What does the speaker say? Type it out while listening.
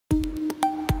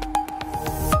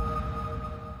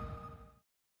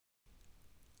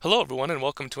Hello everyone and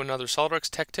welcome to another SOLIDWORKS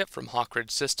Tech Tip from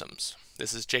Hawkridge Systems.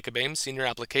 This is Jacob Ames, Senior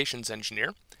Applications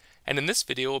Engineer, and in this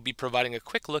video we'll be providing a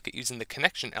quick look at using the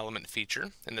connection element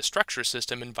feature in the structure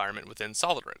system environment within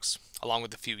SOLIDWORKS, along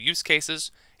with a few use cases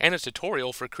and a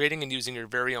tutorial for creating and using your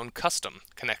very own custom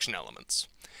connection elements.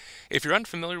 If you're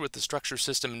unfamiliar with the structure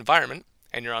system environment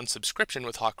and you're on subscription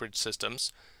with Hawkridge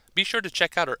Systems, be sure to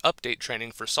check out our update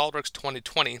training for SOLIDWORKS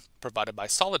 2020 provided by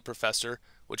Solid Professor,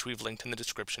 which we've linked in the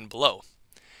description below.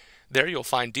 There you'll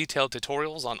find detailed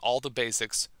tutorials on all the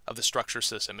basics of the structure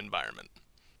system environment.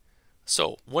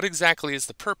 So, what exactly is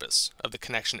the purpose of the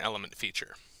connection element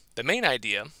feature? The main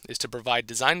idea is to provide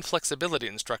design flexibility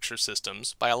in structure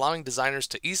systems by allowing designers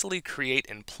to easily create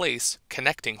and place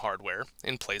connecting hardware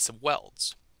in place of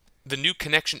welds. The new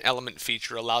connection element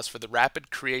feature allows for the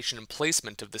rapid creation and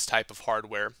placement of this type of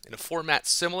hardware in a format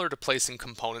similar to placing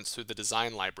components through the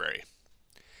design library.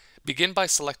 Begin by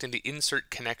selecting the Insert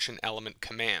Connection Element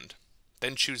command.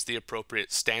 Then choose the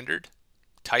appropriate standard,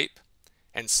 type,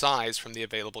 and size from the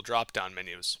available drop-down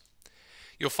menus.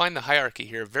 You'll find the hierarchy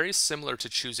here very similar to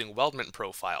choosing weldment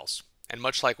profiles, and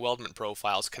much like weldment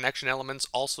profiles, connection elements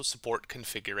also support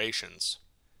configurations.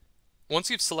 Once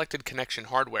you've selected connection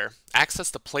hardware,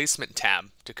 access the Placement tab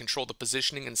to control the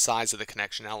positioning and size of the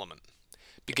connection element.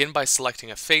 Begin by selecting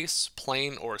a face,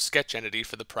 plane, or sketch entity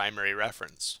for the primary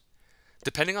reference.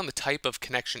 Depending on the type of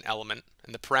connection element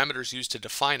and the parameters used to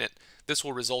define it, this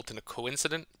will result in a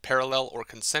coincident, parallel, or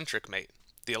concentric mate,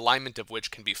 the alignment of which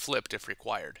can be flipped if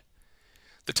required.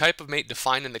 The type of mate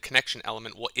defined in the connection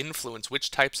element will influence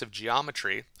which types of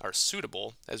geometry are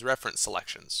suitable as reference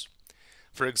selections.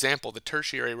 For example, the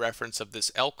tertiary reference of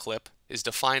this L-clip is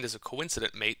defined as a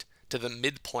coincident mate to the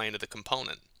midplane of the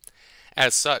component.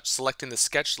 As such, selecting the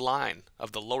sketched line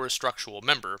of the lower structural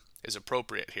member is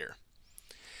appropriate here.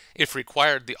 If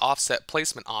required, the offset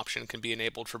placement option can be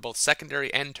enabled for both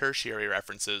secondary and tertiary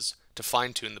references to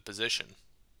fine-tune the position.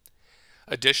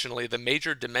 Additionally, the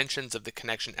major dimensions of the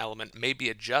connection element may be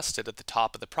adjusted at the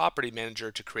top of the property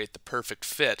manager to create the perfect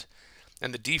fit,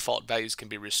 and the default values can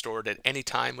be restored at any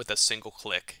time with a single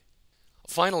click.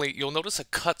 Finally, you'll notice a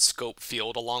cut scope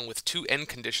field along with two end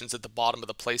conditions at the bottom of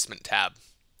the Placement tab.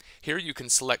 Here you can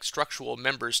select structural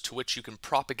members to which you can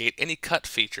propagate any cut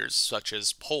features, such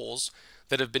as holes,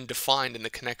 that have been defined in the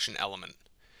connection element.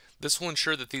 This will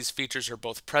ensure that these features are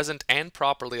both present and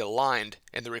properly aligned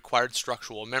in the required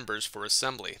structural members for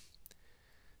assembly.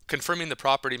 Confirming the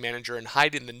property manager and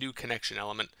hiding the new connection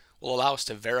element will allow us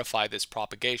to verify this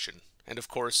propagation, and of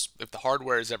course, if the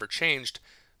hardware is ever changed,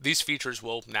 these features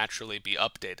will naturally be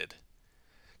updated.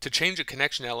 To change a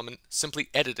connection element, simply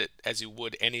edit it as you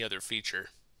would any other feature.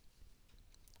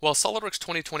 While SOLIDWORKS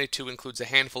 2022 includes a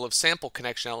handful of sample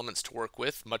connection elements to work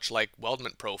with, much like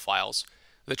weldment profiles,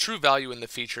 the true value in the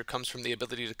feature comes from the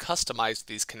ability to customize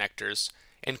these connectors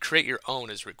and create your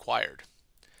own as required.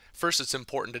 First, it's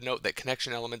important to note that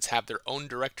connection elements have their own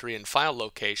directory and file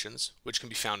locations, which can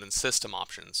be found in System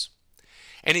Options.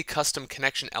 Any custom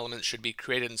connection elements should be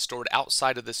created and stored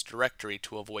outside of this directory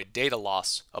to avoid data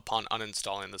loss upon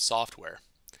uninstalling the software.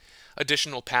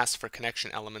 Additional paths for connection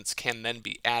elements can then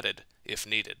be added if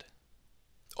needed.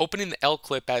 Opening the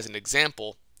L-clip as an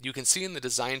example, you can see in the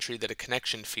design tree that a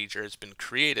connection feature has been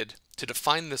created to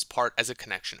define this part as a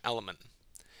connection element.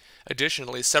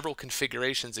 Additionally, several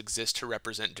configurations exist to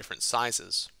represent different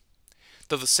sizes.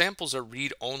 Though the samples are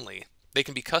read-only, they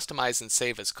can be customized and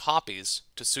saved as copies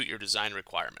to suit your design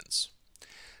requirements.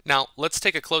 Now, let's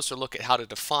take a closer look at how to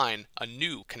define a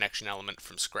new connection element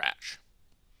from scratch.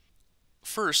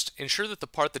 First, ensure that the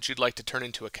part that you'd like to turn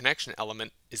into a connection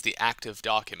element is the active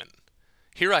document.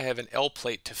 Here I have an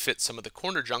L-plate to fit some of the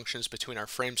corner junctions between our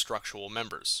frame structural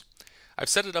members. I've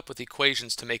set it up with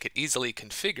equations to make it easily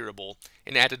configurable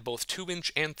and added both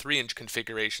 2-inch and 3-inch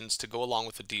configurations to go along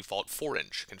with the default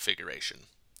 4-inch configuration.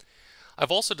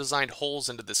 I've also designed holes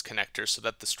into this connector so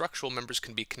that the structural members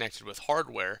can be connected with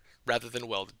hardware rather than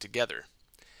welded together.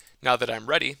 Now that I'm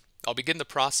ready, I'll begin the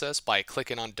process by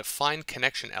clicking on Define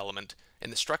Connection Element in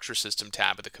the Structure System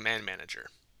tab of the Command Manager.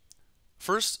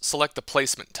 First, select the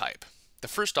placement type. The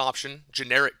first option,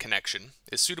 Generic Connection,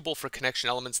 is suitable for connection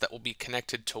elements that will be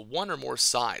connected to one or more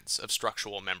sides of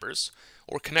structural members,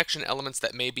 or connection elements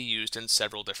that may be used in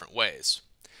several different ways.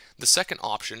 The second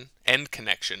option, End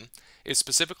Connection, is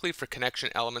specifically for connection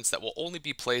elements that will only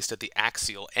be placed at the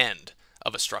axial end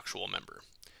of a structural member.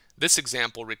 This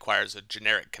example requires a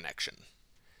generic connection.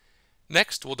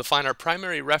 Next, we'll define our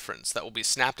primary reference that will be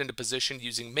snapped into position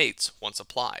using mates once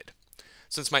applied.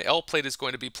 Since my L-plate is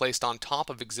going to be placed on top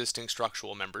of existing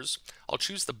structural members, I'll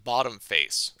choose the bottom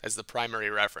face as the primary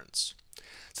reference.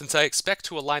 Since I expect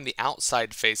to align the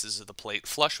outside faces of the plate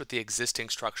flush with the existing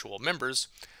structural members,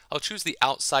 I'll choose the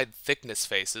outside thickness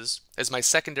faces as my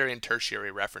secondary and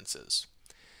tertiary references.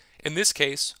 In this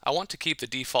case, I want to keep the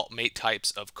default mate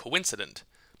types of coincident,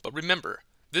 but remember,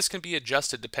 this can be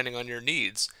adjusted depending on your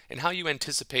needs and how you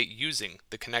anticipate using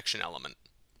the connection element.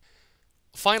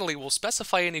 Finally, we'll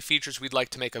specify any features we'd like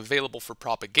to make available for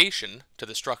propagation to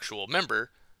the structural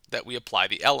member that we apply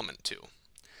the element to.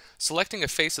 Selecting a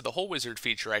face of the hole wizard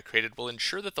feature I created will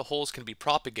ensure that the holes can be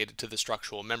propagated to the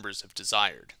structural members if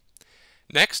desired.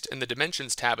 Next, in the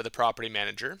Dimensions tab of the Property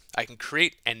Manager, I can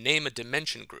create and name a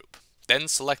dimension group, then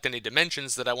select any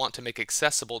dimensions that I want to make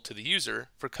accessible to the user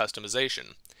for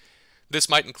customization. This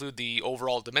might include the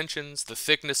overall dimensions, the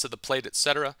thickness of the plate,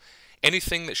 etc.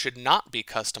 Anything that should not be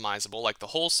customizable, like the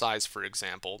hole size for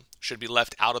example, should be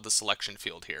left out of the selection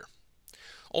field here.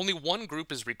 Only one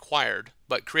group is required,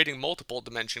 but creating multiple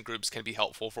dimension groups can be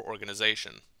helpful for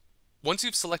organization. Once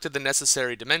you've selected the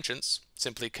necessary dimensions,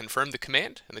 simply confirm the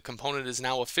command and the component is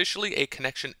now officially a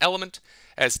connection element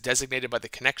as designated by the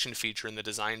connection feature in the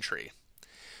design tree.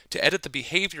 To edit the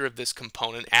behavior of this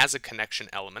component as a connection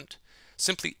element,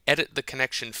 simply edit the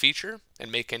connection feature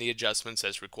and make any adjustments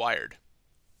as required.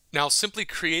 Now, simply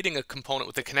creating a component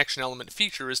with a connection element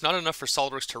feature is not enough for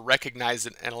SOLIDWORKS to recognize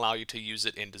it and allow you to use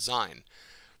it in design.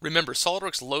 Remember,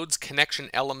 SOLIDWORKS loads connection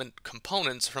element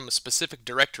components from a specific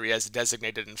directory as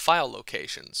designated in file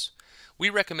locations. We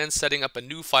recommend setting up a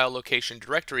new file location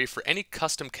directory for any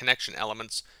custom connection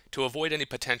elements to avoid any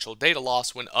potential data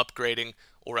loss when upgrading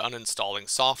or uninstalling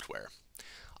software.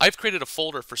 I've created a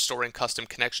folder for storing custom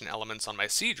connection elements on my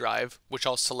C drive, which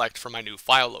I'll select for my new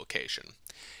file location.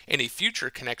 Any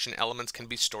future connection elements can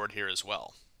be stored here as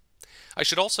well. I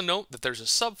should also note that there's a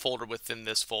subfolder within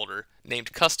this folder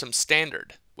named Custom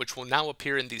Standard, which will now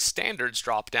appear in the Standards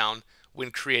dropdown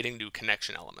when creating new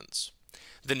connection elements.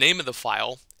 The name of the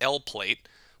file, lplate,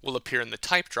 will appear in the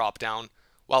Type dropdown,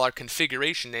 while our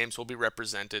configuration names will be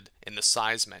represented in the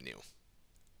Size menu.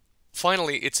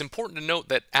 Finally, it's important to note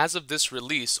that as of this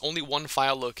release, only one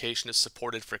file location is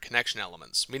supported for connection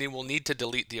elements, meaning we'll need to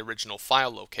delete the original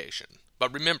file location.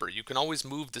 But remember, you can always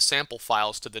move the sample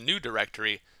files to the new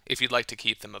directory if you'd like to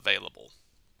keep them available.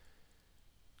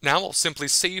 Now I'll simply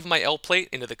save my lplate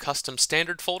into the custom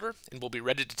standard folder and we'll be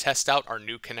ready to test out our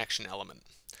new connection element.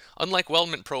 Unlike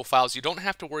weldment profiles, you don't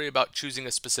have to worry about choosing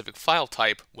a specific file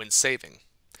type when saving.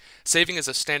 Saving as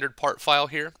a standard part file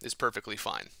here is perfectly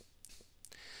fine.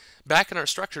 Back in our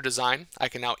structure design, I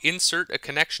can now insert a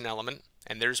connection element,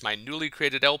 and there's my newly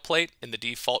created lplate in the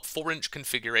default 4-inch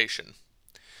configuration.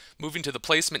 Moving to the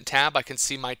Placement tab, I can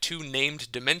see my two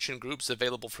named dimension groups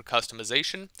available for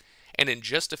customization, and in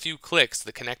just a few clicks,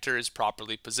 the connector is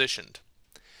properly positioned.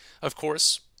 Of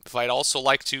course, if I'd also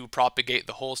like to propagate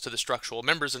the holes to the structural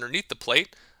members underneath the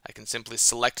plate, I can simply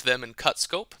select them in Cut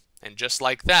Scope, and just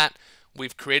like that,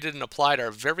 we've created and applied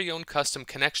our very own custom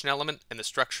connection element in the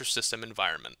structure system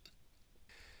environment.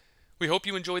 We hope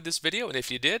you enjoyed this video, and if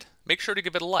you did, make sure to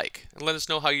give it a like and let us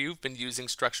know how you've been using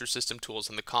structure system tools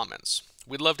in the comments.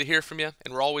 We'd love to hear from you,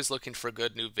 and we're always looking for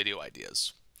good new video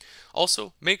ideas.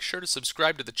 Also, make sure to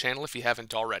subscribe to the channel if you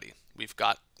haven't already. We've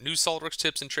got new SOLIDWORKS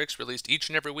tips and tricks released each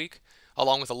and every week,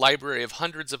 along with a library of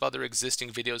hundreds of other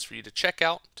existing videos for you to check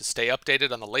out to stay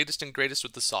updated on the latest and greatest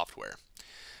with the software.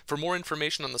 For more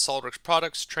information on the SOLIDWORKS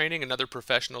products, training, and other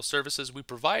professional services we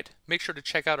provide, make sure to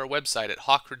check out our website at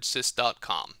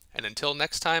hawkridgesys.com. And until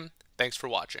next time, thanks for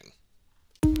watching.